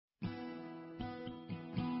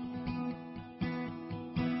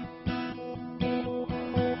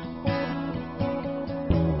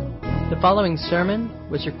following sermon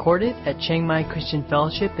was recorded at Chiang Mai Christian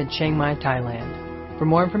Fellowship in Chiang Mai, Thailand. For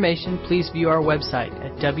more information, please view our website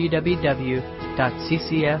at www.ccfth.org.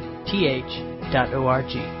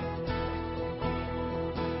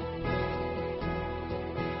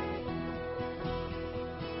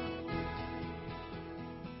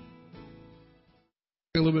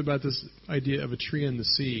 A little bit about this idea of a tree in the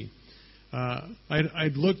sea.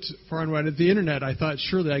 I'd looked far and wide at the internet. I thought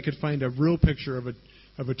surely I could find a real picture of a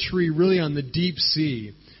tree really on the deep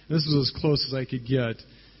sea. And this was as close as I could get.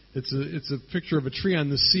 It's a picture of a tree on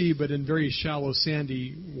the sea, but in very shallow,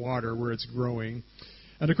 sandy water where it's growing.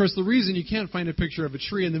 And of course, the reason you can't find a picture of a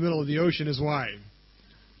tree in the middle of the ocean is why?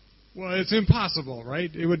 Well, it's impossible,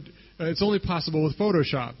 right? It's only possible with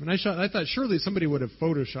Photoshop. And I thought surely somebody would have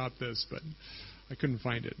Photoshopped this, but I couldn't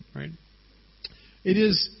find it, right? It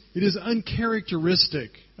is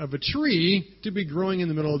uncharacteristic of a tree to be growing in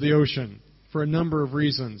the middle of the ocean for a number of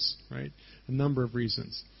reasons, right? A number of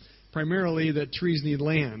reasons. Primarily that trees need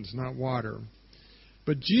land, not water.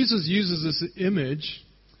 But Jesus uses this image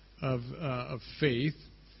of faith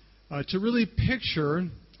to really picture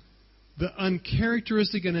the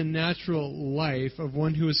uncharacteristic and unnatural life of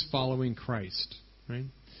one who is following Christ, right?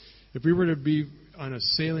 If we were to be on a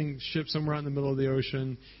sailing ship somewhere out in the middle of the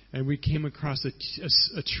ocean and we came across a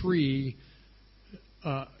tree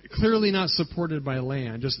clearly not supported by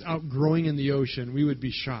land, just outgrowing in the ocean, we would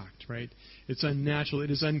be shocked, right? It's unnatural.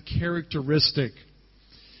 It is uncharacteristic.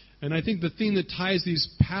 And I think the thing that ties these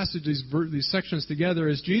passages, these sections together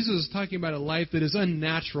is Jesus is talking about a life that is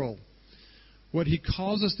unnatural. What he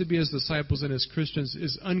calls us to be as disciples and as Christians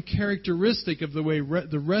is uncharacteristic of the way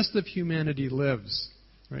the rest of humanity lives,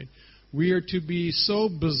 right? We are to be so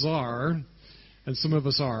bizarre, and some of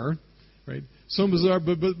us are, right? So bizarre,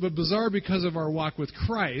 but bizarre because of our walk with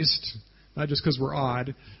Christ, not just because we're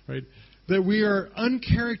odd, right? That we are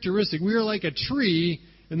uncharacteristic. We are like a tree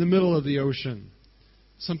in the middle of the ocean.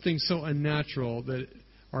 Something so unnatural that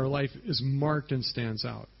our life is marked and stands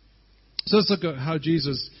out. So let's look at how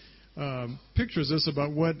Jesus pictures this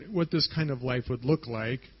about what this kind of life would look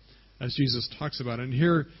like as Jesus talks about it. And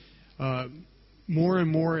here, more and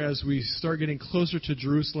more as we start getting closer to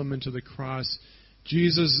Jerusalem and to the cross,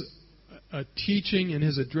 Jesus' teaching and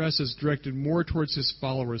his address is directed more towards his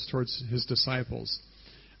followers, towards his disciples.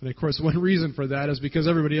 And of course, one reason for that is because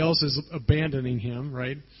everybody else is abandoning him,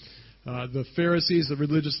 right? The Pharisees, the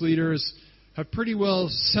religious leaders, have pretty well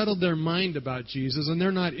settled their mind about Jesus, and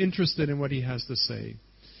they're not interested in what he has to say.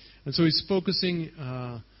 And so he's focusing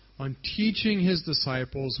on teaching his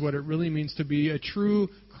disciples what it really means to be a true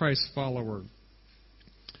Christ follower.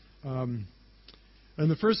 In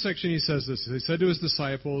the first section, he says this. He said to his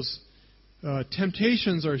disciples,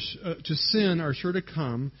 temptations to sin are sure to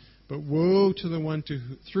come, but woe to the one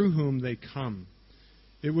through whom they come.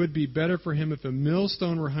 It would be better for him if a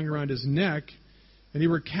millstone were hung around his neck and he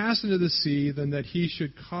were cast into the sea than that he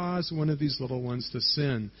should cause one of these little ones to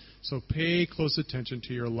sin. So pay close attention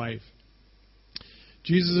to your life.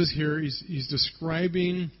 Jesus is here. He's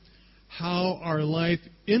describing how our life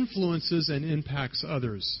influences and impacts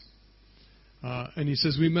others. And he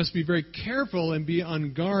says we must be very careful and be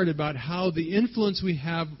on guard about how the influence we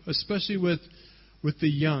have, especially with the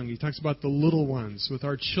young. He talks about the little ones, with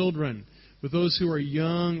our children, with those who are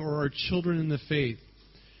young or our children in the faith.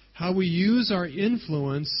 How we use our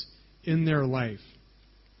influence in their life.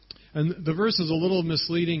 And the verse is a little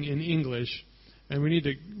misleading in English, and we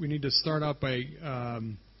need to start out by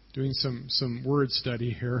doing some word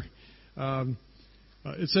study here.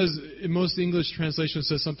 It says, in most English translations,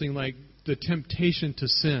 says something like the temptation to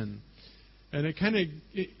sin. And it kind of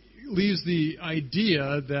leaves the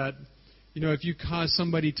idea that, if you cause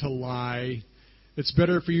somebody to lie, it's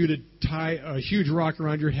better for you to tie a huge rock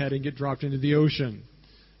around your head and get dropped into the ocean.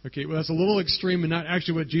 Okay, well, that's a little extreme and not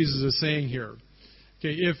actually what Jesus is saying here.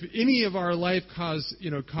 Okay, if any of our life cause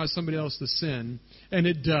somebody else to sin, and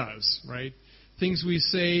it does, right? Things we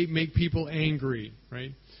say make people angry,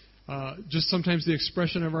 right? Just sometimes the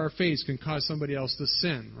expression of our face can cause somebody else to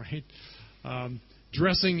sin, right?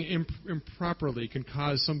 Dressing improperly can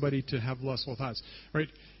cause somebody to have lustful thoughts, right?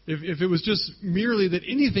 If it was just merely that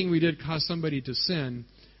anything we did caused somebody to sin,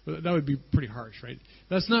 that would be pretty harsh, right?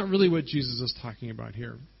 That's not really what Jesus is talking about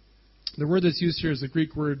here. The word that's used here is the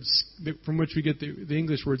Greek word from which we get the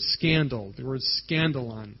English word scandal, the word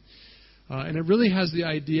scandalon. And it really has the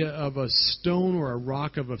idea of a stone or a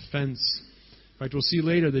rock of offense. In fact, we'll see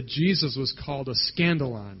later that Jesus was called a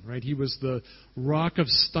scandalon, right? He was the rock of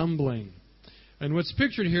stumbling. And what's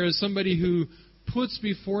pictured here is somebody who puts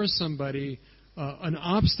before somebody an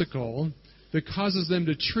obstacle that causes them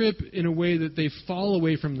to trip in a way that they fall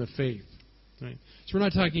away from the faith. Right? So we're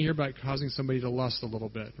not talking here about causing somebody to lust a little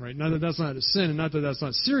bit, right? Not that that's not a sin, and not that that's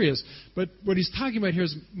not serious, but what he's talking about here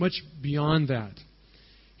is much beyond that.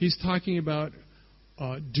 He's talking about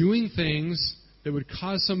doing things that would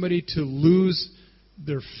cause somebody to lose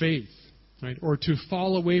their faith, right? Or to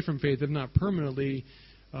fall away from faith, if not permanently,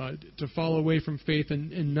 to fall away from faith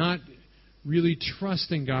and not really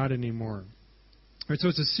trust in God anymore. Right? So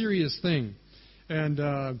it's a serious thing,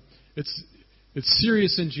 and it's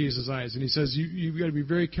serious in Jesus' eyes. And he says you've got to be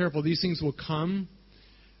very careful. These things will come,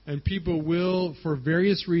 and people will, for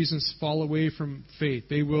various reasons, fall away from faith.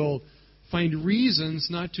 They will find reasons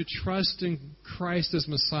not to trust in Christ as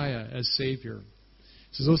Messiah, as Savior.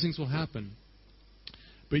 He says those things will happen.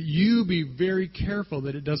 But you be very careful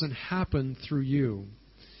that it doesn't happen through you.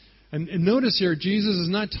 And notice here, Jesus is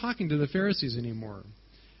not talking to the Pharisees anymore.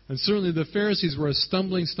 And certainly the Pharisees were a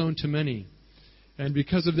stumbling stone to many. And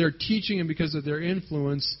because of their teaching and because of their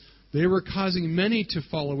influence, they were causing many to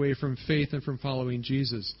fall away from faith and from following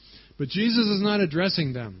Jesus. But Jesus is not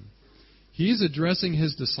addressing them. He's addressing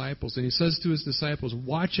his disciples. And he says to his disciples,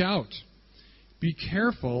 watch out. Be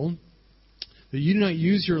careful that you do not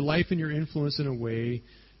use your life and your influence in a way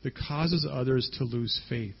that causes others to lose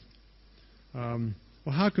faith.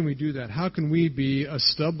 Well, how can we do that? How can we be a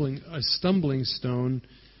stumbling stone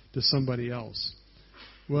to somebody else?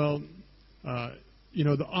 Well,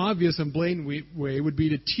 the obvious and blatant way would be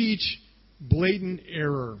to teach blatant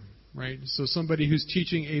error, right? So somebody who's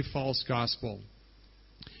teaching a false gospel.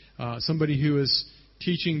 Somebody who is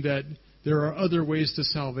teaching that there are other ways to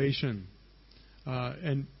salvation.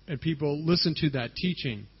 And people listen to that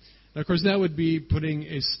teaching. Now, of course, that would be putting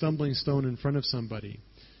a stumbling stone in front of somebody.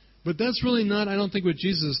 But that's really not, I don't think, what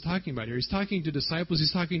Jesus is talking about here. He's talking to disciples.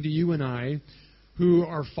 He's talking to you and I who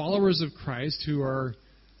are followers of Christ, who are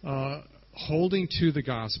holding to the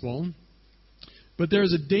gospel. But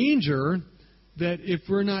there's a danger that if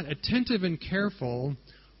we're not attentive and careful,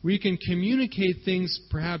 we can communicate things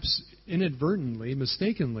perhaps inadvertently,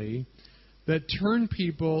 mistakenly, that turn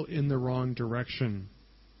people in the wrong direction.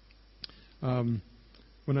 And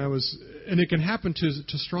it can happen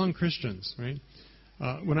to strong Christians, right?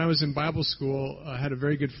 When I was in Bible school, I had a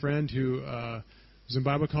very good friend who was in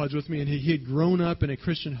Bible college with me, and he had grown up in a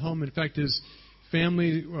Christian home. In fact, his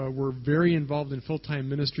family were very involved in full-time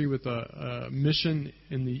ministry with a mission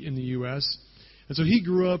in the U.S. And so he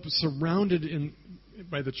grew up surrounded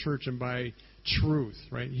by the church and by truth,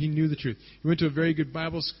 right? He knew the truth. He went to a very good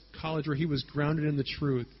Bible college where he was grounded in the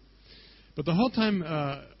truth. But the whole time,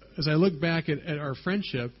 as I look back at our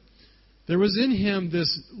friendship, there was in him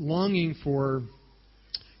this longing for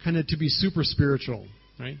kind of to be super spiritual,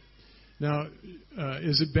 right? Now,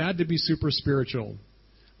 is it bad to be super spiritual?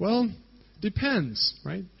 Well, depends,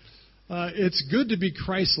 right? It's good to be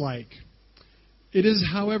Christ-like. It is,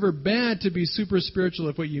 however, bad to be super spiritual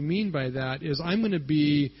if what you mean by that is I'm going to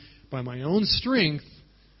be, by my own strength,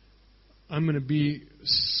 I'm going to be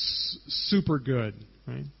super good,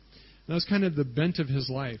 right? That was kind of the bent of his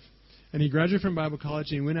life. And he graduated from Bible college,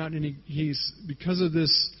 and he went out, and he's because of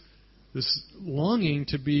this longing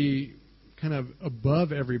to be kind of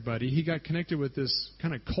above everybody, he got connected with this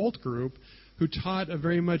kind of cult group who taught a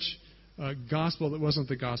very much gospel that wasn't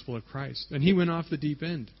the gospel of Christ. And he went off the deep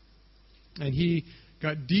end. And he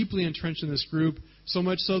got deeply entrenched in this group, so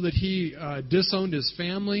much so that he disowned his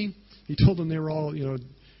family. He told them they were all,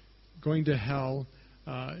 going to hell.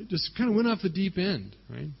 Just kind of went off the deep end,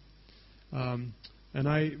 right? And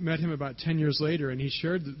I met him about 10 years later, and he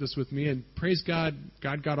shared this with me. And praise God,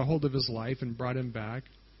 God got a hold of his life and brought him back,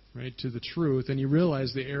 right, to the truth. And he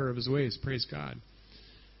realized the error of his ways. Praise God.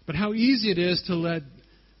 But how easy it is to let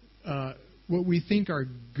what we think are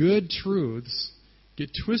good truths get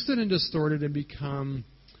twisted and distorted and become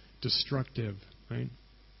destructive, right?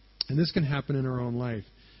 And this can happen in our own life.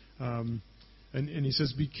 And he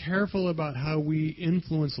says, be careful about how we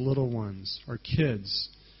influence little ones, our kids,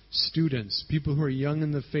 students, people who are young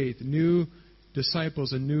in the faith, new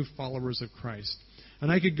disciples and new followers of Christ.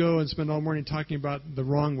 And I could go and spend all morning talking about the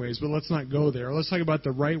wrong ways, but let's not go there. Let's talk about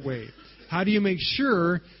the right way. How do you make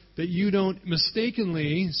sure that you don't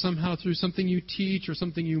mistakenly, somehow through something you teach or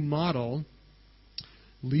something you model,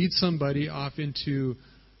 lead somebody off into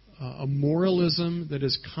a moralism that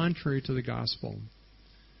is contrary to the gospel?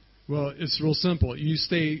 Well, it's real simple. You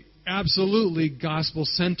stay absolutely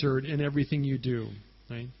gospel-centered in everything you do,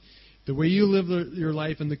 right? The way you live your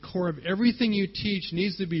life and the core of everything you teach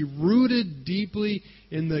needs to be rooted deeply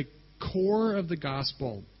in the core of the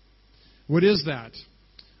gospel. What is that?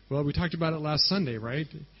 Well, we talked about it last Sunday, right?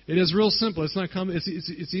 It is real simple. It's not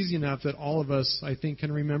it's easy enough that all of us, I think,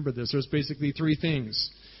 can remember this. There's basically three things.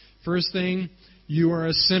 First thing, you are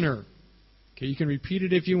a sinner. Okay, you can repeat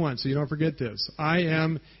it if you want, so you don't forget this. I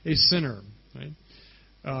am a sinner.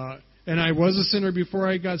 Right? And I was a sinner before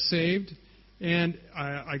I got saved, and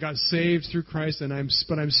I got saved through Christ,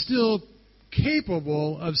 but I'm still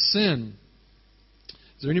capable of sin.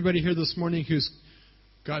 Is there anybody here this morning who's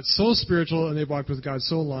got so spiritual and they've walked with God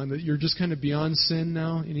so long that you're just kind of beyond sin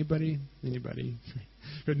now? Anybody?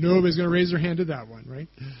 But nobody's going to raise their hand to that one, right?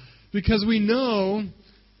 Because we know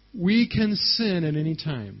we can sin at any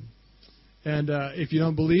time. And if you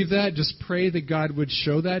don't believe that, just pray that God would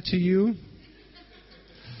show that to you.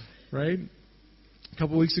 Right? A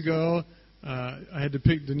couple weeks ago, I had to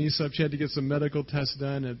pick Denise up. She had to get some medical tests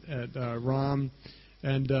done at ROM.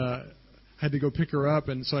 And I had to go pick her up.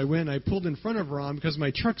 And so I went and I pulled in front of ROM because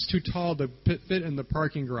my truck's too tall to fit in the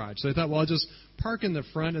parking garage. So I thought, well, I'll just park in the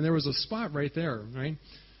front. And there was a spot right there, right?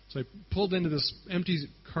 So I pulled into this empty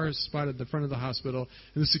car spot at the front of the hospital.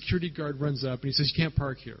 And the security guard runs up and he says, you can't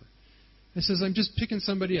park here. I says, I'm just picking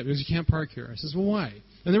somebody up. He goes, you can't park here. I says, well, why?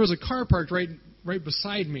 And there was a car parked right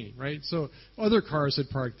beside me, right? So other cars had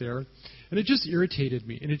parked there. And it just irritated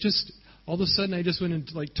me. And it just, all of a sudden, I just went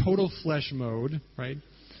into like total flesh mode, right?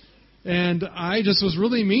 And I just was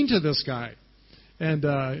really mean to this guy.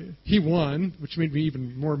 And he won, which made me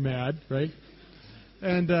even more mad, right?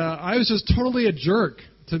 And I was just totally a jerk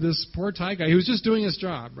to this poor Thai guy. He was just doing his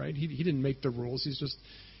job, right? He didn't make the rules. He's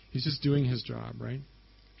just doing his job, right?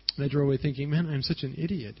 And I drove away thinking, man, I'm such an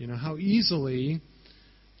idiot. You know, how easily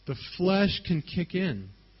the flesh can kick in.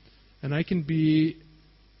 And I can be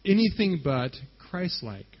anything but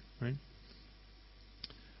Christ-like, right?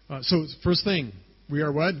 So, first thing, we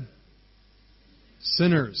are what?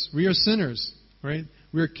 Sinners. We are sinners, right?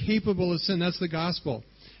 We are capable of sin. That's the gospel.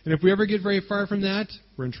 And if we ever get very far from that,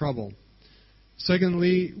 we're in trouble.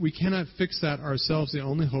 Secondly, we cannot fix that ourselves. The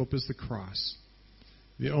only hope is the cross.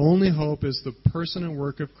 The only hope is the person and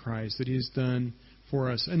work of Christ that He's done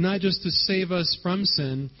for us. And not just to save us from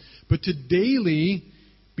sin, but to daily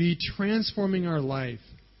be transforming our life.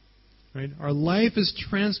 Right? Our life is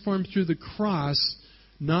transformed through the cross,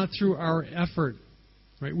 not through our effort.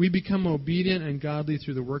 Right? We become obedient and godly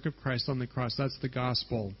through the work of Christ on the cross. That's the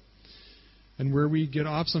gospel. And where we get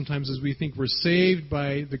off sometimes is we think we're saved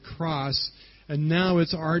by the cross, and now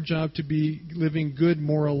it's our job to be living good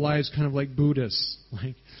moral lives, kind of like Buddhists.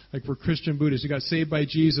 Like we're Christian Buddhists. We got saved by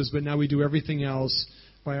Jesus, but now we do everything else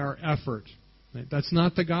by our effort. Right? That's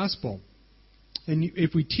not the gospel. And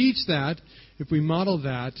if we teach that, if we model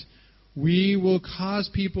that, we will cause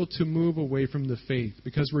people to move away from the faith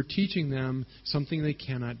because we're teaching them something they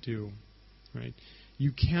cannot do. Right?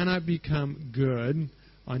 You cannot become good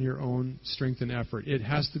on your own strength and effort. It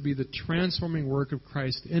has to be the transforming work of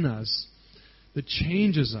Christ in us that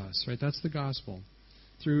changes us. Right? That's the gospel.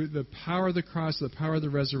 Through the power of the cross, the power of the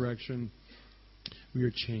resurrection, we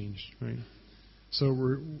are changed. Right? So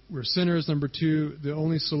we're sinners. Number 2, the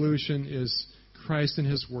only solution is Christ and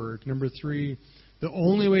His Word. Number 3, the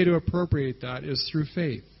only way to appropriate that is through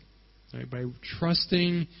faith. Right? By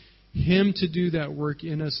trusting Him to do that work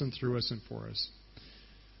in us and through us and for us.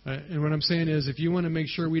 And what I'm saying is, if you want to make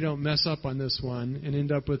sure we don't mess up on this one and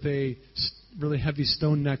end up with a really heavy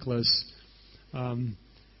stone necklace,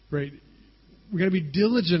 right? We've got to be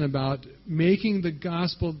diligent about making the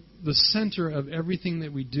gospel the center of everything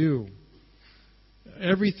that we do,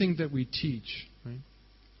 everything that we teach. Right?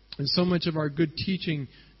 And so much of our good teaching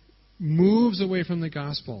moves away from the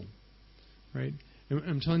gospel. Right? And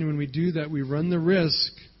I'm telling you, when we do that, we run the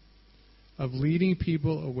risk of leading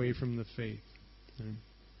people away from the faith. Right?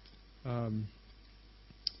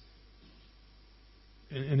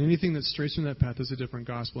 And anything that strays from that path is a different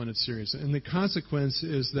gospel, and it's serious. And the consequence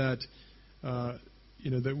is that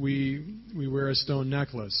that we wear a stone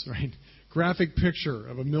necklace, right? Graphic picture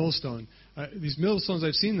of a millstone. These millstones,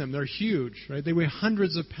 I've seen them. They're huge, right? They weigh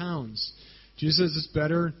hundreds of pounds. Jesus says it's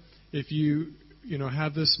better if you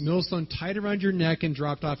have this millstone tied around your neck and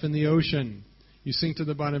dropped off in the ocean. You sink to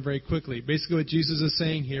the bottom very quickly. Basically, what Jesus is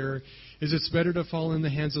saying here is it's better to fall in the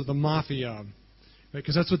hands of the mafia, right?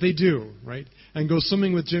 Because that's what they do, right? And go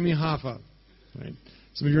swimming with Jimmy Hoffa, right?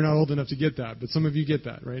 Some of you are not old enough to get that, but some of you get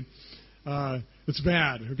that, right? It's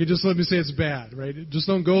bad. Okay, just let me say it's bad, right? Just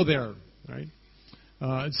don't go there, right?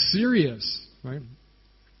 It's serious, right?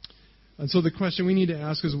 And so the question we need to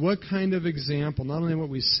ask is, what kind of example, not only what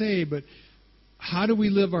we say, but how do we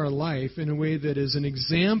live our life in a way that is an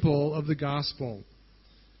example of the gospel?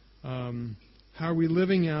 How are we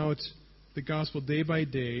living out the gospel day by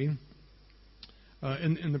day?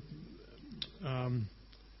 The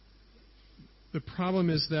problem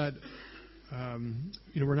is that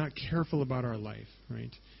we're not careful about our life,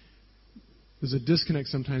 right? There's a disconnect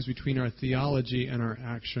sometimes between our theology and our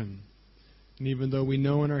action. And even though we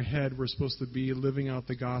know in our head we're supposed to be living out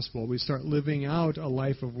the gospel, we start living out a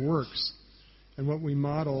life of works. And what we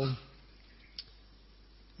model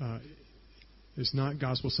is not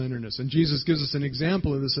gospel-centeredness. And Jesus gives us an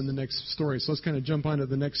example of this in the next story. So let's kind of jump on to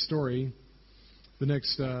the next story, the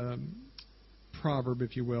next proverb,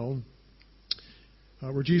 if you will,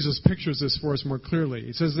 where Jesus pictures this for us more clearly.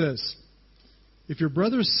 He says this: "If your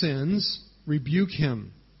brother sins, rebuke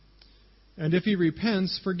him. And if he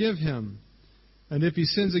repents, forgive him. And if he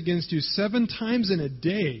sins against you 7 times in a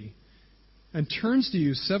day and turns to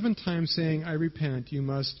you 7 times saying, 'I repent,' you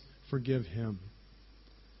must forgive him."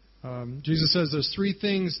 Jesus says there's 3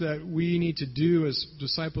 things that we need to do as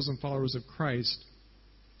disciples and followers of Christ,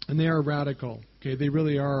 and they are radical. Okay, they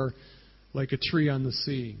really are like a tree on the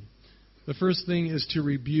sea. The first thing is to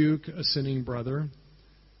rebuke a sinning brother.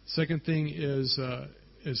 Second thing is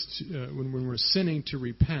when we're sinning, to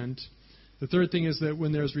repent. The third thing is that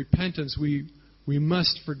when there's repentance, we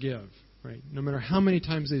must forgive. Right? No matter how many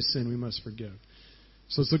times they sin, we must forgive.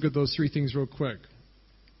 So let's look at those 3 things real quick.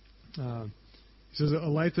 He says a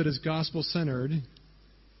life that is gospel-centered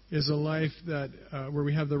is a life that where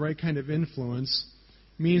we have the right kind of influence.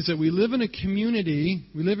 Means that we live in a community,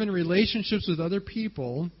 we live in relationships with other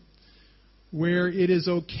people where it is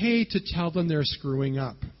okay to tell them they're screwing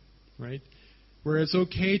up, right? Where it's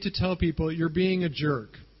okay to tell people you're being a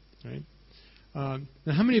jerk, right?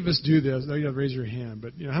 Now, how many of us do this? No, you have to raise your hand,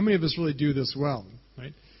 but how many of us really do this well,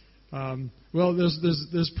 right? Well,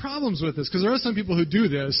 there's problems with this because there are some people who do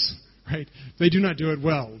this, right? They do not do it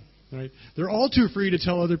well, right? They're all too free to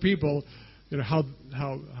tell other people, how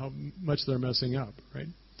much they're messing up, right?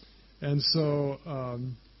 And so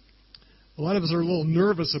a lot of us are a little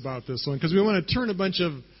nervous about this one because we want to turn a bunch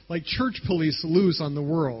of like church police loose on the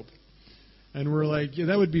world, and we're like,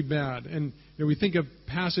 that would be bad. And we think of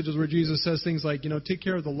passages where Jesus says things like, take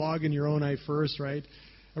care of the log in your own eye first, right?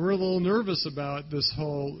 And we're a little nervous about this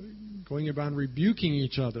whole going about rebuking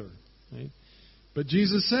each other, right? But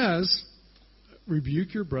Jesus says,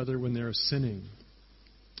 rebuke your brother when they're sinning.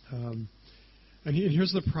 And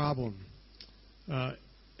here's the problem,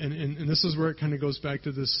 and this is where it kind of goes back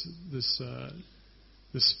to this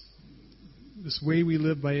way we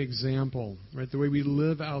live by example, right? The way we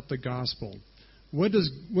live out the gospel. What does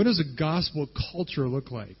a gospel culture look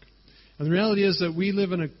like? And the reality is that we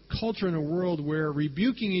live in a culture, in a world where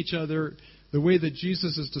rebuking each other, the way that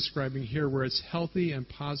Jesus is describing here, where it's healthy and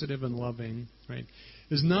positive and loving, right,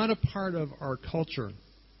 is not a part of our culture.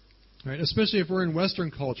 Right? Especially if we're in Western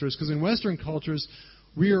cultures, because in Western cultures,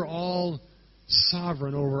 we are all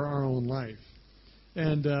sovereign over our own life.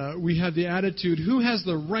 And we have the attitude, who has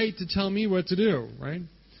the right to tell me what to do? Right?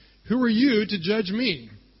 Who are you to judge me?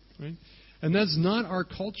 Right? And that's not our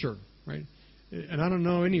culture. Right? And I don't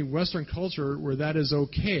know any Western culture where that is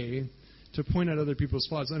okay to point out other people's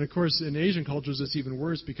flaws. And of course, in Asian cultures, it's even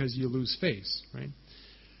worse because you lose face. Right?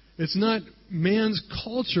 It's not man's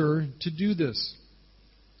culture to do this.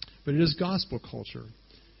 But it is gospel culture.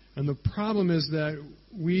 And the problem is that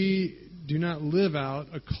we do not live out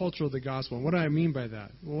a culture of the gospel. And what do I mean by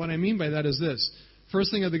that? Well, what I mean by that is this.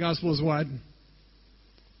 First thing of the gospel is what?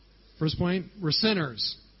 First point, we're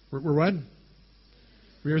sinners. We're what?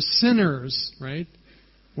 We are sinners, right?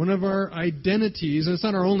 One of our identities, and it's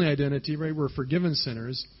not our only identity, right? We're forgiven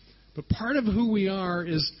sinners. But part of who we are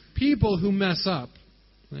is people who mess up,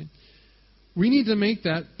 right? We need to make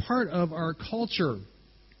that part of our culture.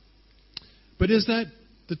 But is that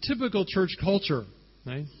the typical church culture,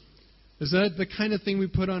 right? Is that the kind of thing we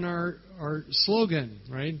put on our slogan,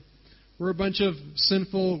 right? We're a bunch of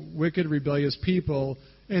sinful, wicked, rebellious people.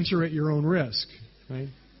 Enter at your own risk, right?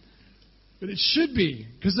 But it should be,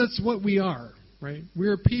 because that's what we are, right? We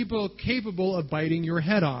are people capable of biting your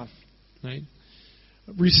head off, right?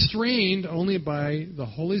 Restrained only by the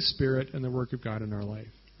Holy Spirit and the work of God in our life,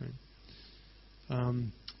 right?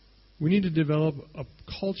 We need to develop a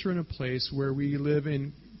culture and a place where we live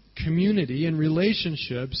in community and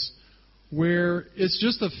relationships where it's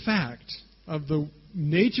just a fact of the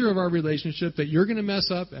nature of our relationship that you're going to mess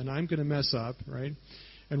up and I'm going to mess up, right?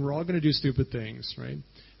 And we're all going to do stupid things, right?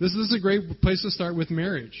 This is a great place to start with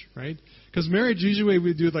marriage, right? Because marriage, usually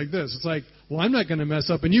we do it like this. It's like, well, I'm not going to mess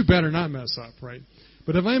up and you better not mess up, right?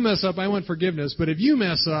 But if I mess up, I want forgiveness. But if you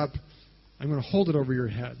mess up, I'm going to hold it over your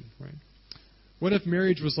head, right? What if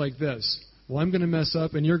marriage was like this? Well, I'm going to mess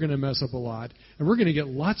up and you're going to mess up a lot, and we're going to get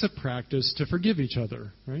lots of practice to forgive each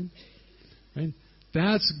other, right? Right?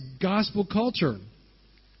 That's gospel culture.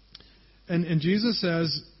 And Jesus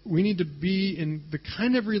says we need to be in the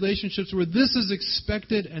kind of relationships where this is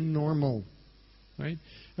expected and normal, right?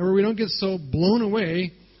 And where we don't get so blown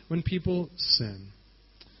away when people sin.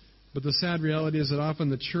 But the sad reality is that often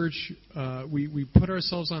the church, we put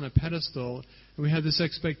ourselves on a pedestal, and we have this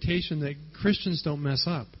expectation that Christians don't mess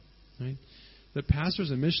up, right? That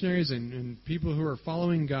pastors and missionaries and people who are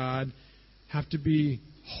following God have to be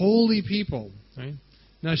holy people, right?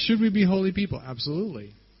 Now, should we be holy people?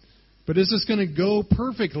 Absolutely. But is this going to go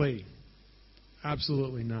perfectly?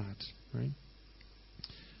 Absolutely not,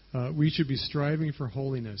 right? We should be striving for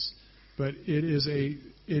holiness, but it is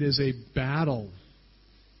a battle.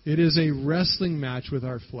 It is a wrestling match with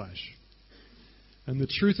our flesh. And the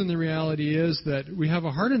truth and the reality is that we have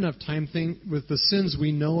a hard enough time with the sins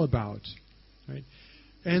we know about, right?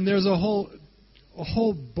 And there's a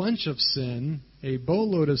whole bunch of sin, a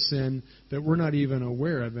boatload of sin that we're not even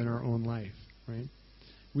aware of in our own life, right?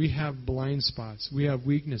 We have blind spots. We have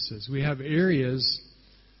weaknesses. We have areas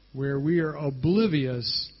where we are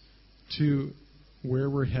oblivious to where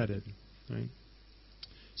we're headed, right?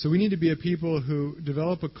 So we need to be a people who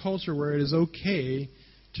develop a culture where it is okay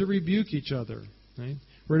to rebuke each other, right?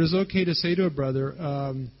 Where it is okay to say to a brother,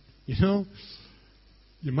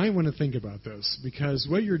 you might want to think about this, because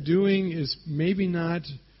what you're doing is maybe not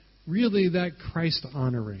really that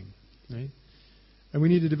Christ-honoring, right? And we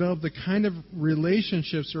need to develop the kind of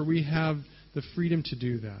relationships where we have the freedom to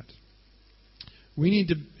do that.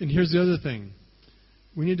 And here's the other thing.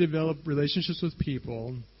 We need to develop relationships with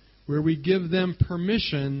people where we give them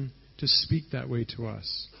permission to speak that way to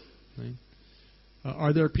us, right?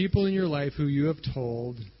 Are there people in your life who you have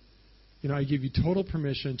told, I give you total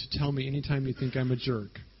permission to tell me anytime you think I'm a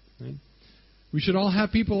jerk, right? We should all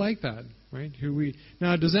have people like that, right?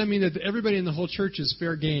 Now, does that mean that everybody in the whole church is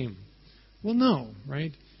fair game? Well, no,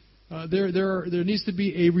 right? There needs to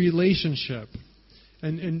be a relationship,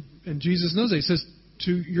 and Jesus knows that. He says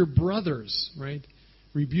to your brothers, right?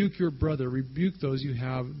 Rebuke your brother, rebuke those you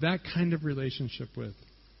have that kind of relationship with.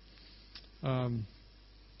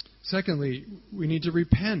 Secondly, we need to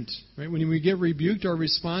repent, right? When we get rebuked, our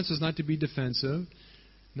response is not to be defensive,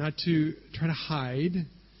 not to try to hide.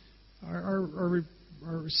 Our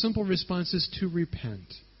simple response is to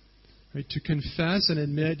repent, right? To confess and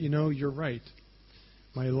admit, you're right.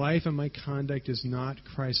 My life and my conduct is not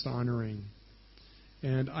Christ-honoring,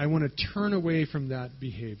 and I want to turn away from that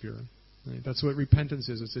behavior. Right? That's what repentance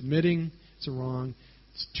is. It's admitting it's wrong.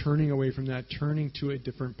 It's turning away from that, turning to a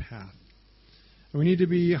different path. And we need to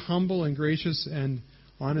be humble and gracious and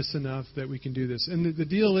honest enough that we can do this. And the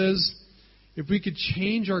deal is, if we could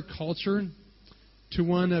change our culture to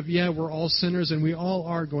one of, we're all sinners and we all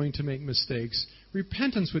are going to make mistakes,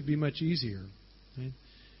 repentance would be much easier, right?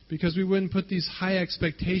 Because we wouldn't put these high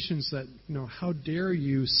expectations that, how dare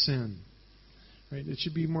you sin, right? It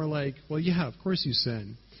should be more like, of course you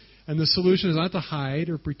sin. And the solution is not to hide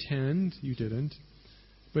or pretend you didn't,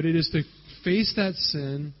 but it is to face that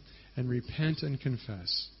sin and repent and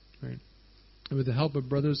confess, right? And with the help of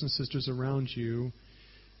brothers and sisters around you,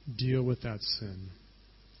 deal with that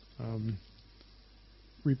sin.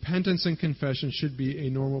 Repentance and confession should be a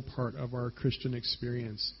normal part of our Christian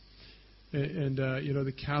experience. And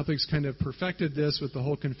the Catholics kind of perfected this with the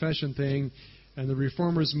whole confession thing, and the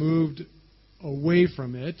Reformers moved away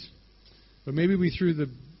from it. But maybe we threw the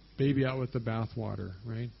baby out with the bathwater,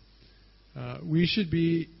 right? We should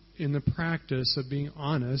be in the practice of being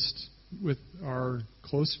honest with our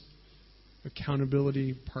close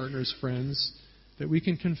accountability partners, friends, that we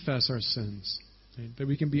can confess our sins, right? That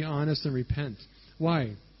we can be honest and repent.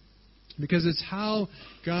 Why? Because it's how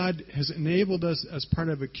God has enabled us as part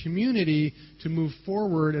of a community to move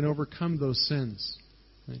forward and overcome those sins.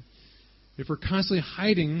 Right? If we're constantly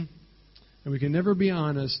hiding and we can never be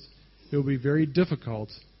honest, it will be very difficult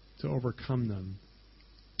to overcome them.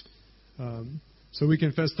 So we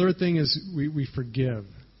confess. Third thing is we forgive.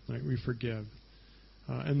 Right? We forgive.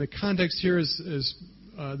 And the context here is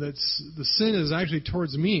that the sin is actually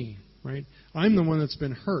towards me. Right? I'm the one that's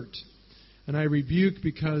been hurt. And I rebuke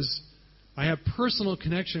because I have personal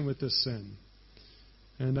connection with this sin.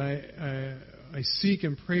 And I seek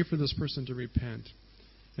and pray for this person to repent.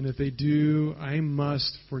 And if they do, I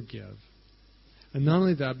must forgive. And not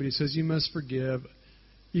only that, but he says you must forgive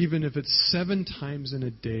even if it's 7 times in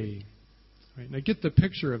a day. Right? Now get the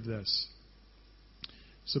picture of this.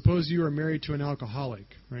 Suppose you are married to an alcoholic,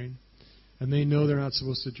 right? And they know they're not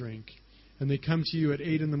supposed to drink. And they come to you at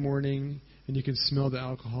 8 in the morning, and you can smell the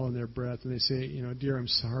alcohol in their breath. And they say, dear, I'm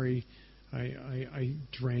sorry. I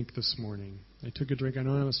drank this morning. I took a drink. I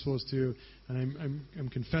know I'm supposed to. And I'm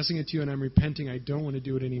confessing it to you, and I'm repenting. I don't want to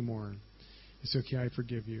do it anymore. It's okay. I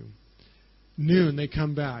forgive you. Noon, they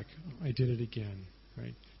come back. I did it again.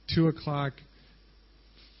 Right? 2 o'clock,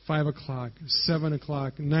 5 o'clock, 7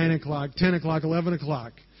 o'clock, 9 o'clock, 10 o'clock, 11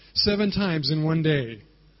 o'clock. 7 times in one day.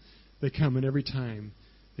 they come, and every time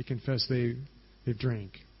they confess they've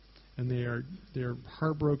drank. And they are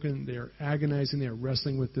heartbroken, they are agonizing, they are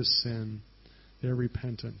wrestling with this sin. They are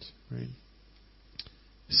repentant, right?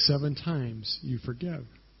 7 times you forgive.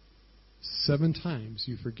 7 times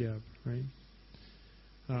you forgive, right?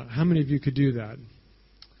 How many of you could do that?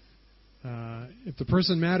 If the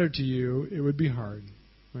person mattered to you, it would be hard,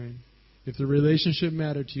 right? If the relationship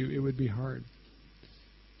mattered to you, it would be hard.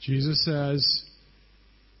 Jesus says,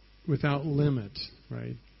 without limit,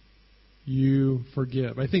 right? You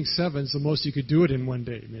forgive. I think 7 is the most you could do it in one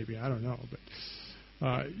day, maybe. I don't know.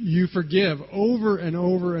 But you forgive over and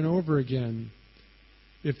over and over again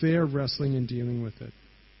if they are wrestling and dealing with it.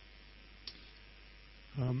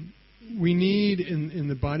 We need, in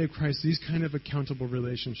the body of Christ, these kind of accountable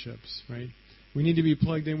relationships, right? We need to be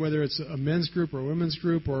plugged in, whether it's a men's group or a women's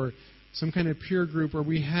group or some kind of peer group, or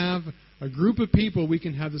we have a group of people we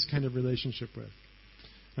can have this kind of relationship with.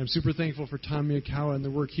 I'm super thankful for Tom Miyakawa and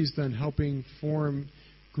the work he's done helping form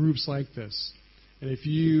groups like this. And if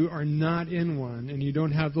you are not in one and you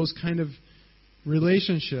don't have those kind of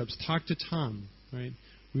relationships, talk to Tom, right?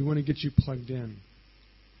 We want to get you plugged in.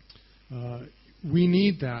 We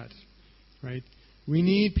need that, right? We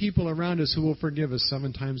need people around us who will forgive us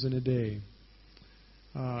 7 times in a day.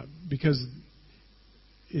 Because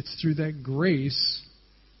it's through that grace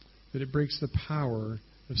that it breaks the power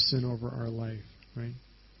of sin over our life, right?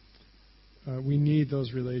 We need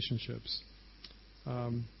those relationships.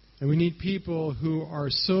 And we need people who are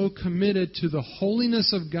so committed to the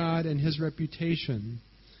holiness of God and His reputation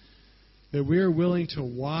that we are willing to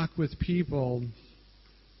walk with people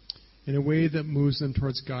in a way that moves them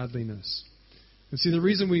towards godliness. And see, the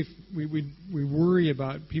reason we worry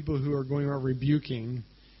about people who are going around rebuking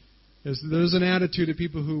is there's an attitude of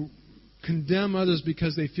people who condemn others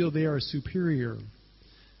because they feel they are superior.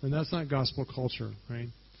 And that's not gospel culture, right?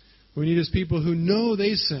 What we need is people who know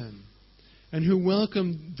they sin and who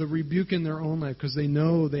welcome the rebuke in their own life because they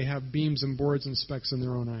know they have beams and boards and specks in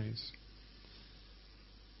their own eyes.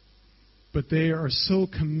 But they are so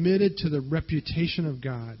committed to the reputation of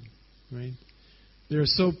God, right? They are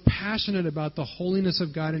so passionate about the holiness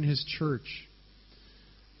of God in His church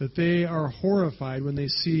that they are horrified when they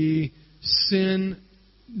see sin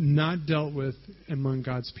not dealt with among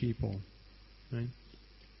God's people, right?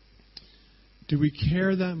 Do we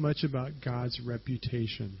care that much about God's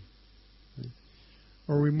reputation? Right?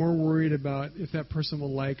 Or are we more worried about if that person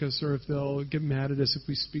will like us or if they'll get mad at us if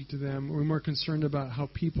we speak to them? Are we more concerned about how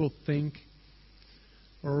people think?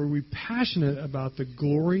 Or are we passionate about the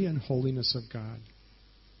glory and holiness of God?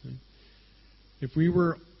 Right? If we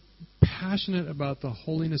were passionate about the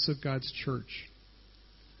holiness of God's church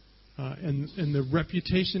and the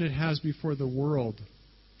reputation it has before the world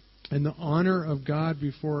and the honor of God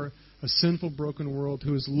before a sinful, broken world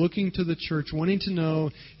who is looking to the church, wanting to know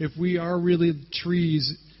if we are really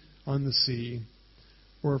trees on the sea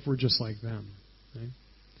or if we're just like them.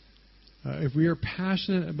 Right? If we are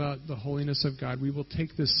passionate about the holiness of God, we will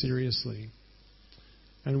take this seriously.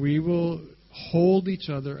 And we will hold each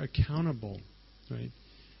other accountable. Right?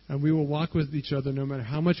 And we will walk with each other no matter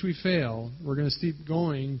how much we fail. We're going to keep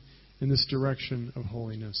going in this direction of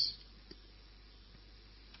holiness.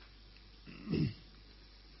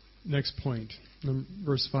 Next point,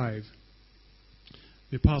 verse 5.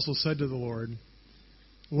 The apostle said to the Lord,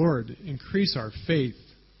 Lord, increase our faith.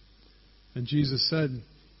 And Jesus said,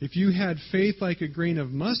 if you had faith like a grain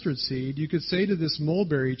of mustard seed, you could say to this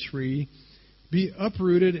mulberry tree, be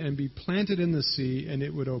uprooted and be planted in the sea, and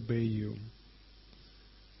it would obey you.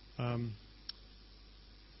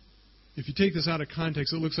 If you take this out of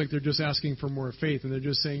context, it looks like they're just asking for more faith, and they're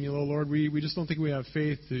just saying, Lord, we just don't think we have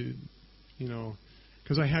faith to,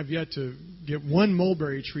 because I have yet to get one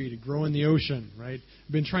mulberry tree to grow in the ocean, right?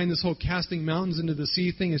 I've been trying this whole casting mountains into the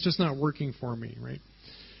sea thing. It's just not working for me, right?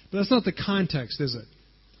 But that's not the context, is it?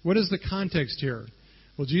 What is the context here?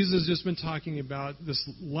 Well, Jesus has just been talking about this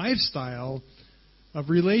lifestyle of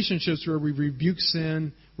relationships where we rebuke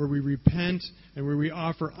sin, where we repent, and where we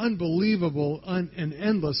offer unbelievable and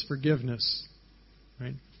endless forgiveness,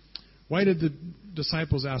 right? Why did the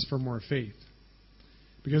disciples ask for more faith?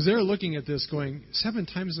 Because they're looking at this going, 7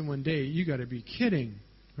 times in one day, you got to be kidding,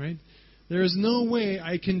 right? There is no way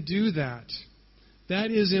I can do that.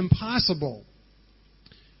 That is impossible.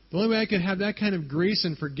 The only way I could have that kind of grace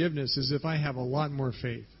and forgiveness is if I have a lot more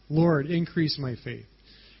faith. Lord, increase my faith.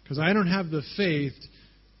 Because I don't have the faith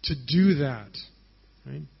to do that,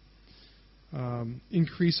 right?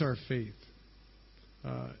 Increase our faith.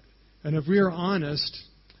 And if we are honest,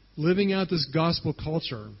 living out this gospel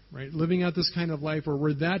culture, right? Living out this kind of life where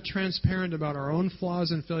we're that transparent about our own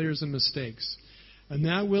flaws and failures and mistakes, and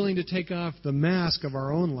not willing to take off the mask of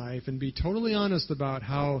our own life and be totally honest about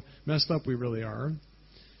how messed up we really are,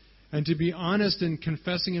 and to be honest in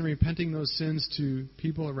confessing and repenting those sins to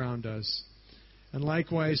people around us, and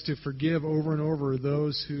likewise to forgive over and over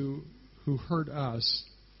those who hurt us,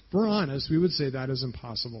 if we're honest, we would say that is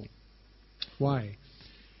impossible. Why?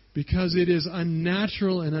 Because it is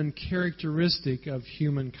unnatural and uncharacteristic of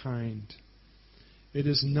humankind. It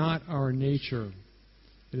is not our nature.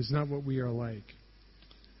 It is not what we are like.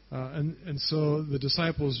 And so the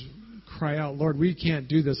disciples cry out, Lord, we can't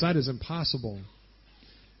do this. That is impossible.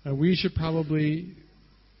 We should probably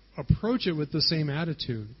approach it with the same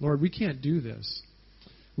attitude. Lord, we can't do this.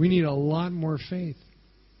 We need a lot more faith.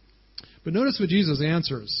 But notice what Jesus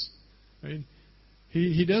answers. Right?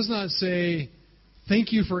 He does not say,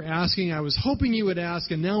 thank you for asking. I was hoping you would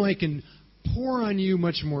ask, and now I can pour on you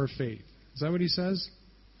much more faith. Is that what he says?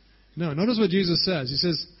 No. Notice what Jesus says. He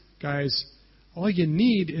says, guys, all you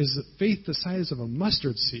need is faith the size of a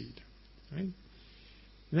mustard seed. Right?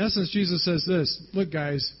 In essence, Jesus says this, look,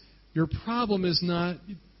 guys, your problem is not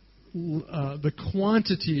the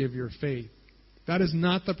quantity of your faith. That is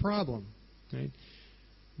not the problem. Right?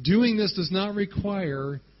 Doing this does not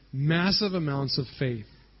require massive amounts of faith.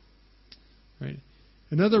 Right?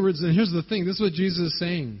 In other words, and here's the thing, this is what Jesus is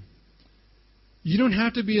saying. You don't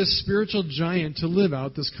have to be a spiritual giant to live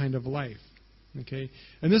out this kind of life. Okay?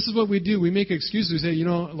 And this is what we do. We make excuses. We say,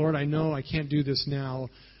 Lord, I know I can't do this now,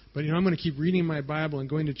 but I'm going to keep reading my Bible and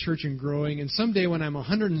going to church and growing. And someday when I'm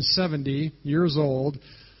 170 years old,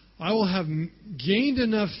 I will have gained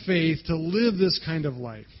enough faith to live this kind of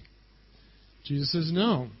life. Jesus says,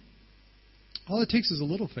 no. All it takes is a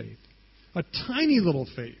little faith. A tiny little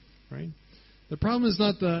faith, right? The problem is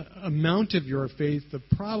not the amount of your faith. The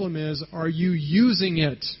problem is, are you using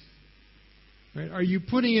it? Right? Are you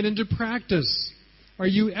putting it into practice? Are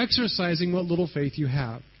you exercising what little faith you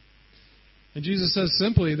have? And Jesus says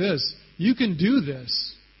simply this, you can do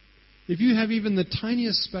this. If you have even the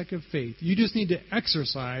tiniest speck of faith, you just need to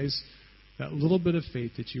exercise that little bit of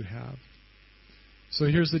faith that you have. So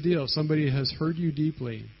here's the deal. Somebody has hurt you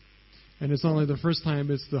deeply. And it's not only the first time,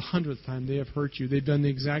 it's the 100th time they have hurt you. They've done the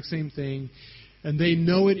exact same thing. And they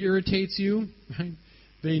know it irritates you. Right?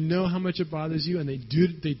 They know how much it bothers you, and they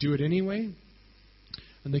do it anyway.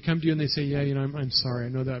 And they come to you and they say, I'm sorry. I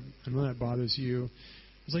know that bothers you.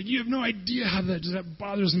 It's like, you have no idea how that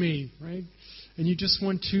bothers me, right? And you just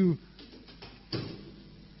want to,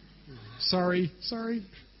 sorry,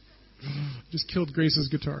 just killed Grace's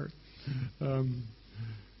guitar.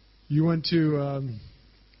 You want to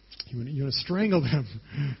strangle them,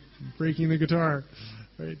 breaking the guitar,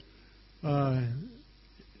 right?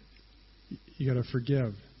 You got to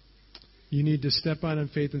forgive. You need to step out in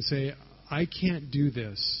faith and say, I can't do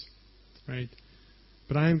this, right?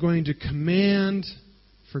 But I am going to command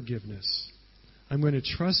forgiveness. I'm going to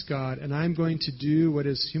trust God, and I'm going to do what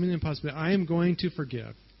is humanly impossible. I am going to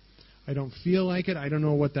forgive. I don't feel like it. I don't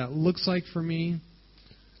know what that looks like for me.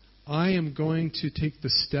 I am going to take the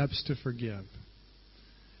steps to forgive.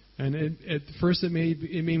 And at first it may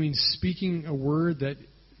mean speaking a word that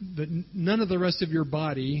none of the rest of your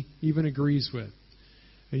body even agrees with.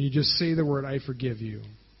 And you just say the word, I forgive you.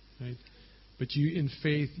 Right? But you, in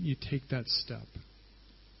faith, you take that step.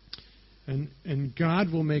 And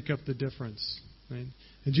God will make up the difference. Right?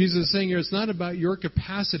 And Jesus is saying here, it's not about your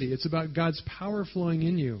capacity. It's about God's power flowing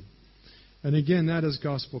in you. And again, that is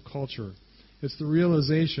gospel culture. It's the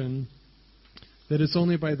realization that it's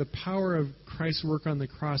only by the power of Christ's work on the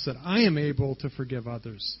cross that I am able to forgive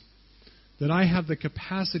others. That I have the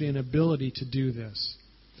capacity and ability to do this.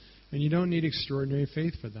 And you don't need extraordinary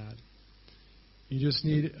faith for that. You just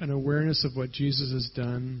need an awareness of what Jesus has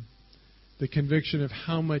done, the conviction of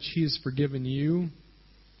how much He has forgiven you,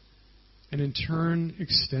 and in turn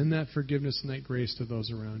extend that forgiveness and that grace to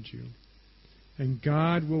those around you. And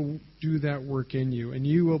God will do that work in you, and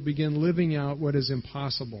you will begin living out what is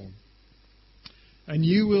impossible. And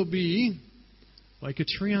you will be like a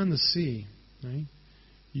tree on the sea, right?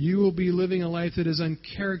 You will be living a life that is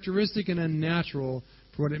uncharacteristic and unnatural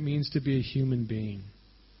for what it means to be a human being.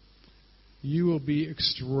 You will be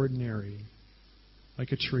extraordinary,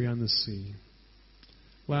 like a tree on the sea.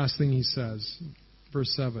 Last thing he says,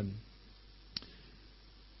 verse 7.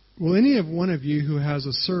 Will any one of you who has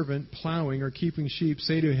a servant plowing or keeping sheep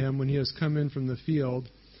say to him when he has come in from the field,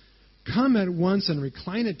 come at once and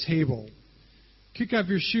recline at table, kick off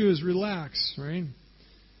your shoes, relax, right?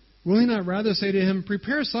 Will he not rather say to him,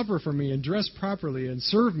 prepare supper for me and dress properly and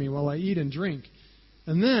serve me while I eat and drink,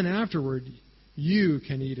 and then afterward you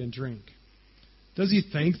can eat and drink? Does he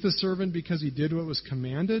thank the servant because he did what was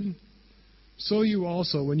commanded? so you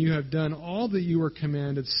also, when you have done all that you were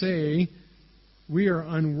commanded, say, we are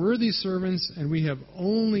unworthy servants, and we have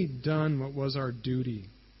only done what was our duty.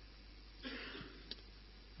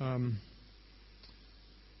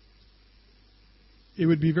 It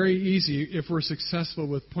would be very easy if we're successful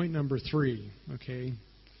with point number 3, okay?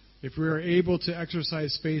 If we are able to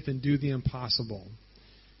exercise faith and do the impossible.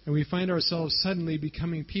 And we find ourselves suddenly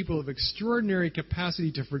becoming people of extraordinary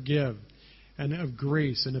capacity to forgive, and of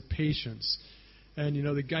grace, and of patience. And,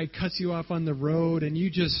 the guy cuts you off on the road, and you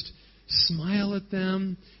just smile at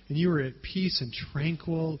them, and you are at peace and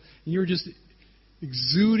tranquil, and you're just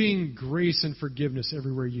exuding grace and forgiveness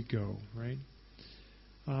everywhere you go, right?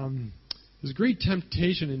 There's great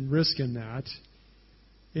temptation and risk in that,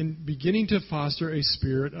 in beginning to foster a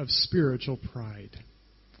spirit of spiritual pride. I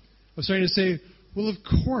was trying to say, well, of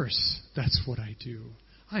course that's what I do.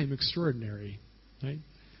 I am extraordinary, right?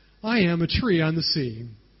 I am a tree on the sea.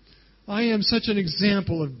 I am such an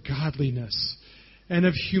example of godliness and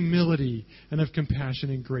of humility and of compassion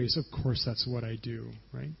and grace. Of course that's what I do,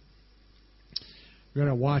 right? We've got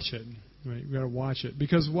to watch it, right? We've got to watch it.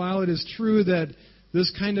 Because while it is true that this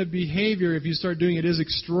kind of behavior, if you start doing it, is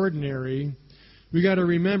extraordinary, we've got to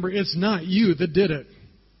remember it's not you that did it,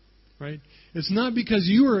 right? It's not because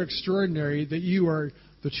you are extraordinary that you are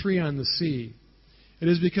the tree on the sea. It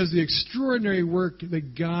is because the extraordinary work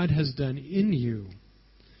that God has done in you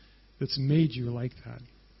that's made you like that.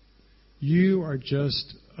 You are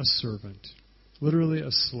just a servant, literally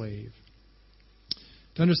a slave.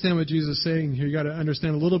 To understand what Jesus is saying here, you've got to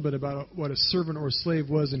understand a little bit about what a servant or slave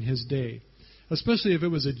was in his day, especially if it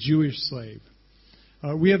was a Jewish slave.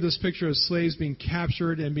 We have this picture of slaves being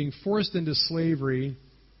captured and being forced into slavery,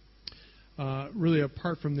 really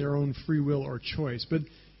apart from their own free will or choice. But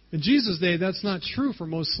in Jesus' day, that's not true for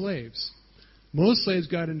most slaves. Most slaves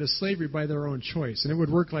got into slavery by their own choice, and it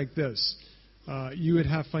would work like this. You would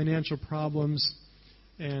have financial problems,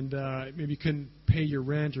 and maybe you couldn't pay your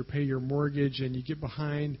rent or pay your mortgage, and you get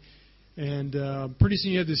behind, and pretty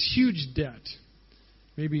soon you have this huge debt,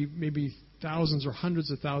 maybe thousands or hundreds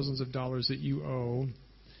of thousands of dollars that you owe.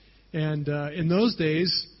 And in those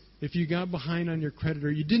days, if you got behind on your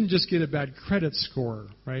creditor, you didn't just get a bad credit score,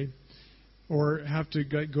 right? Or have to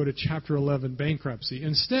go to Chapter 11 bankruptcy.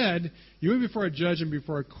 Instead, you went before a judge and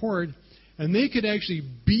before a court, and they could actually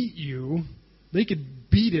beat you. They could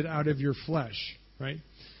beat it out of your flesh, right?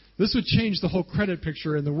 This would change the whole credit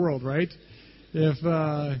picture in the world, right? If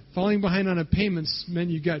falling behind on a payment meant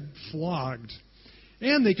you got flogged.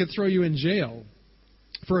 And they could throw you in jail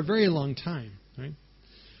for a very long time, right?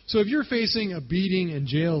 So if you're facing a beating and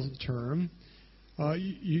jail term,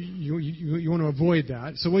 you want to avoid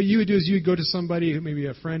that. So what you would do is you would go to somebody, maybe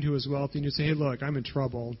a friend who is wealthy, and you say, hey, look, I'm in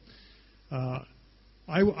trouble.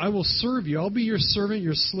 I will serve you. I'll be your servant,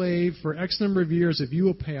 your slave for X number of years if you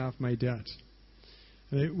will pay off my debt.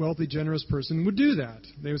 And a wealthy, generous person would do that.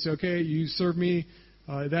 They would say, okay, you serve me.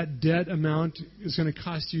 That debt amount is going to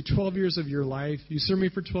cost you 12 years of your life. You serve me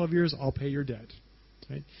for 12 years, I'll pay your debt.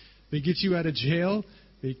 Right? They get you out of jail.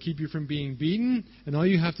 They keep you from being beaten, and all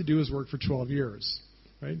you have to do is work for 12 years.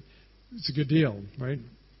 Right? It's a good deal, right?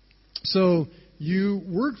 So you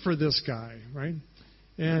work for this guy, right?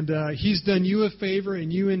 And he's done you a favor,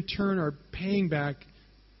 and you in turn are paying back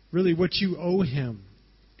really what you owe him,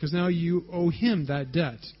 because now you owe him that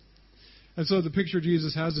debt. And so the picture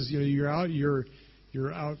Jesus has is, you're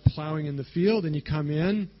out plowing in the field, and you come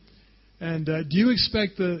in, and do you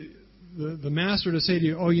expect the master to say to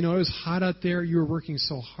you, it was hot out there, you were working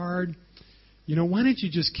so hard, why don't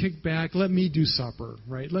you just kick back, let me do supper,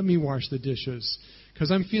 right? Let me wash the dishes,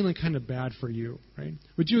 because I'm feeling kind of bad for you, right?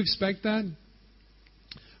 Would you expect that?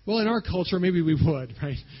 Well, in our culture, maybe we would,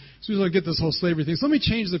 right? So we get this whole slavery thing. So let me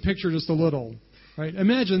change the picture just a little, right?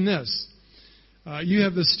 Imagine this. You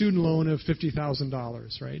have the student loan of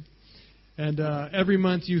 $50,000, right? And every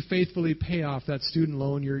month you faithfully pay off that student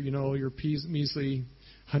loan, your measly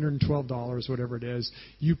 $112, whatever it is.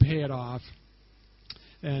 You pay it off.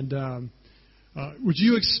 And would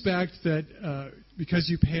you expect that because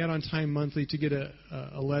you pay it on time monthly to get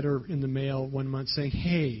a letter in the mail one month saying,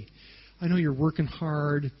 hey, I know you're working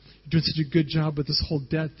hard. You're doing such a good job with this whole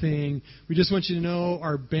debt thing. We just want you to know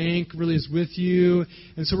our bank really is with you.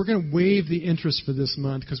 And so we're going to waive the interest for this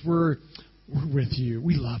month because we're with you.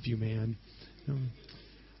 We love you, man.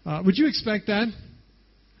 Would you expect that?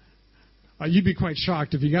 You'd be quite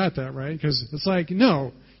shocked if you got that, right? Because it's like,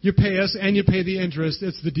 no, you pay us and you pay the interest.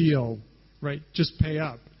 It's the deal, right? Just pay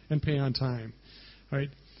up and pay on time, right?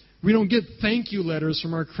 We don't get thank you letters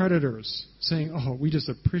from our creditors saying, oh, we just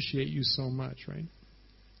appreciate you so much, right?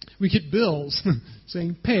 We get bills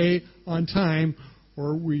saying pay on time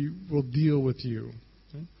or we will deal with you.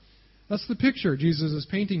 Okay? That's the picture Jesus is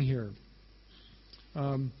painting here.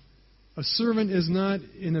 A servant is not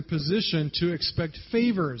in a position to expect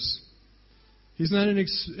favors. He's not in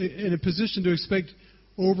a position to expect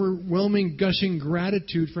overwhelming, gushing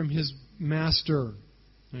gratitude from his master.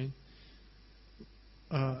 Right?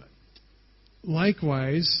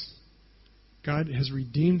 Likewise, God has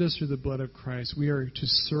redeemed us through the blood of Christ. We are to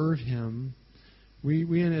serve Him. We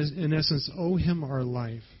in essence, owe Him our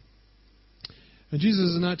life. And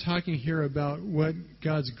Jesus is not talking here about what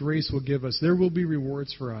God's grace will give us. There will be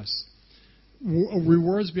rewards for us.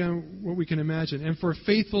 Rewards beyond what we can imagine. And for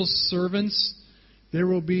faithful servants, there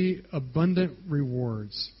will be abundant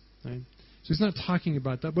rewards. Right? So He's not talking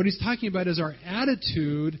about that. What He's talking about is our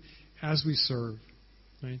attitude as we serve.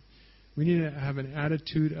 Right? We need to have an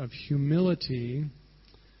attitude of humility,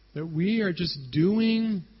 that we are just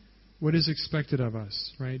doing what is expected of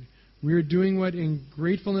us, right? We are doing what in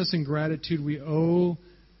gratefulness and gratitude we owe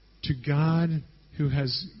to God who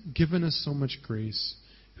has given us so much grace,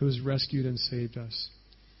 who has rescued and saved us.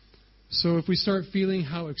 So if we start feeling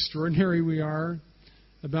how extraordinary we are,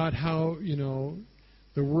 about how,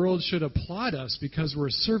 the world should applaud us because we're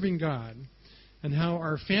serving God, and how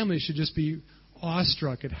our family should just be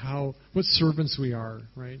awestruck at what servants we are,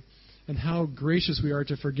 right? And how gracious we are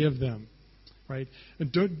to forgive them, right? And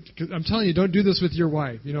I'm telling you, don't do this with your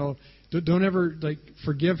wife. Don't ever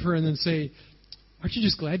forgive her and then say, "Aren't you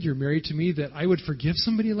just glad you're married to me that I would forgive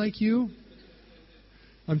somebody like you?"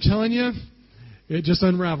 I'm telling you, it just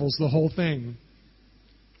unravels the whole thing.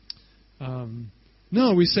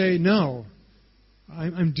 No, we say no.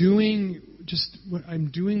 I'm doing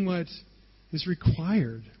what is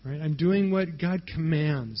required, right? I'm doing what God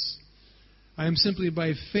commands. I am simply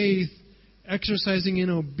by faith exercising in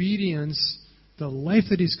obedience the life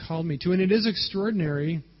that He's called me to. And it is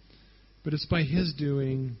extraordinary, but it's by His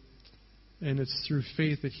doing, and it's through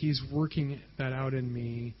faith that He's working that out in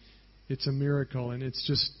me. It's a miracle, and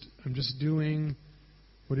I'm just doing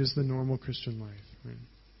what is the normal Christian life.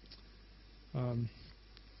 Right?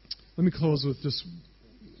 Let me close with just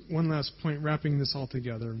one last point, wrapping this all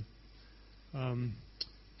together.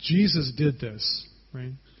 Jesus did this,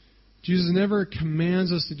 right? Jesus never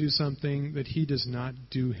commands us to do something that He does not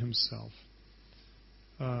do Himself.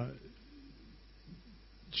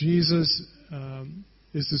 Jesus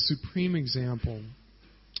is the supreme example,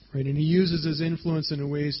 right? And He uses His influence in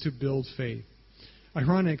ways to build faith.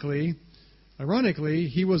 Ironically,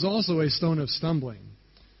 He was also a stone of stumbling.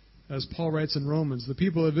 As Paul writes in Romans, the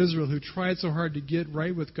people of Israel who tried so hard to get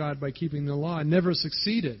right with God by keeping the law never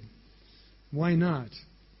succeeded. Why not?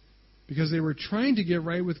 Because they were trying to get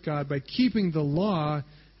right with God by keeping the law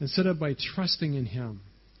instead of by trusting in Him.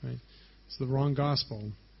 Right? It's the wrong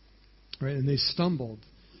gospel. Right? And they stumbled.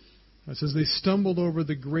 It says they stumbled over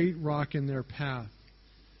the great rock in their path.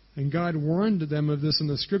 And God warned them of this in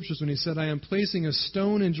the Scriptures when He said, "I am placing a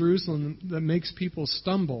stone in Jerusalem that makes people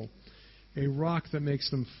stumble, a rock that makes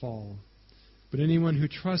them fall. But anyone who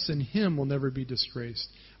trusts in Him will never be disgraced."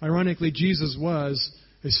 Ironically, Jesus was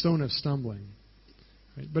a stone of stumbling.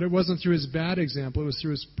 Right? But it wasn't through His bad example, it was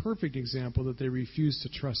through His perfect example that they refused to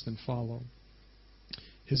trust and follow.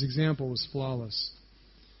 His example was flawless.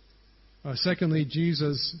 Secondly,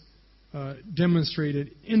 Jesus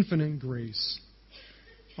demonstrated infinite grace.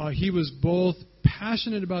 He was both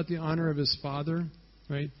passionate about the honor of His Father,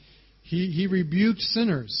 right? He rebuked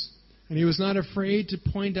sinners, and He was not afraid to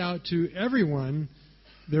point out to everyone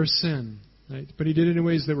their sin, right? But He did it in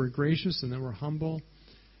ways that were gracious and that were humble.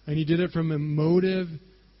 And He did it from a motive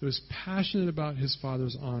that was passionate about His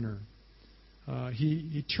Father's honor.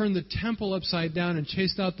 He turned the temple upside down and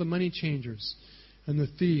chased out the money changers and the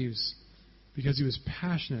thieves because He was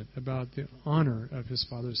passionate about the honor of His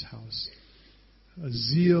Father's house. A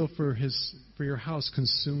zeal for your house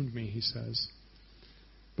consumed me, He says.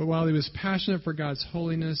 But while He was passionate for God's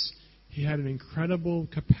holiness, He had an incredible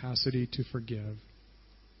capacity to forgive.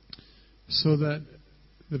 So that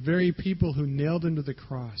the very people who nailed Him to the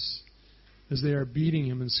cross, as they are beating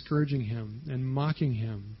Him and scourging Him and mocking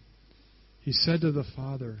Him, He said to the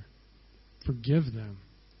Father, "Forgive them,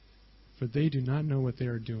 for they do not know what they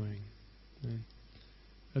are doing." Right?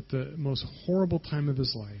 At the most horrible time of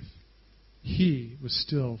His life, He was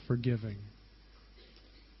still forgiving.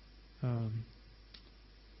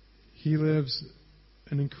 He lives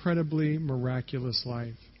an incredibly miraculous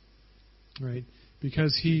life, right?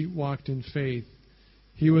 Because He walked in faith.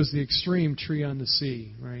 He was the extreme tree on the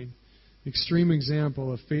sea, right? The extreme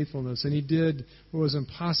example of faithfulness. And He did what was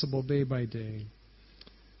impossible day by day.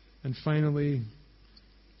 And finally,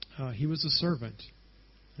 He was a servant,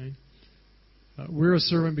 right? We're a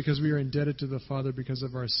servant because we are indebted to the Father because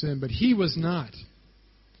of our sin, but he was not.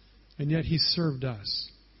 And yet he served us.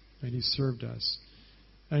 And he served us.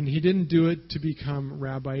 And he didn't do it to become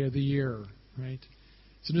Rabbi of the Year, right?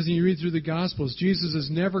 So as you read through the Gospels, Jesus is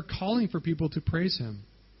never calling for people to praise him.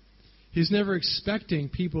 He's never expecting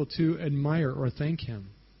people to admire or thank him.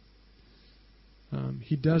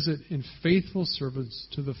 He does it in faithful service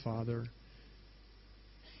to the Father.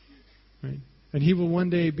 Right? And he will one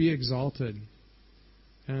day be exalted.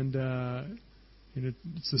 And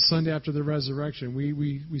it's the Sunday after the resurrection.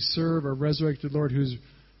 We serve a resurrected Lord who's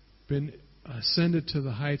been ascended to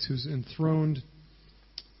the heights, who's enthroned.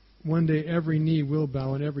 One day every knee will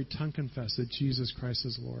bow and every tongue confess that Jesus Christ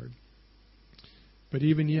is Lord. But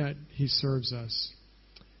even yet, he serves us.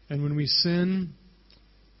 And when we sin,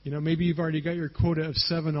 maybe you've already got your quota of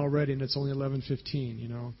 7 already and it's only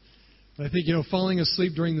 11:15, I think, falling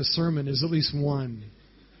asleep during the sermon is at least 1.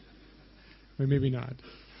 Or maybe not.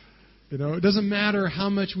 It doesn't matter how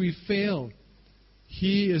much we fail.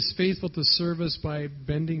 He is faithful to serve us by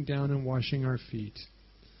bending down and washing our feet,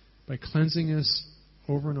 by cleansing us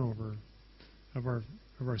over and over of our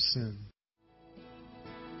sin.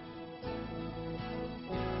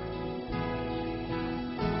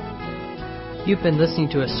 You've been listening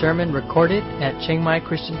to a sermon recorded at Chiang Mai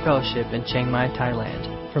Christian Fellowship in Chiang Mai,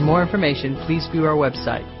 Thailand. For more information, please view our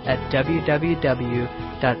website at www.ccfth.org.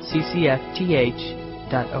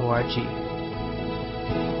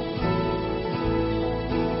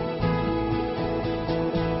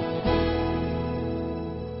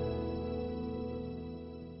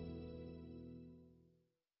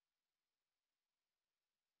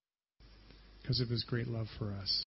 Because of his great love for us.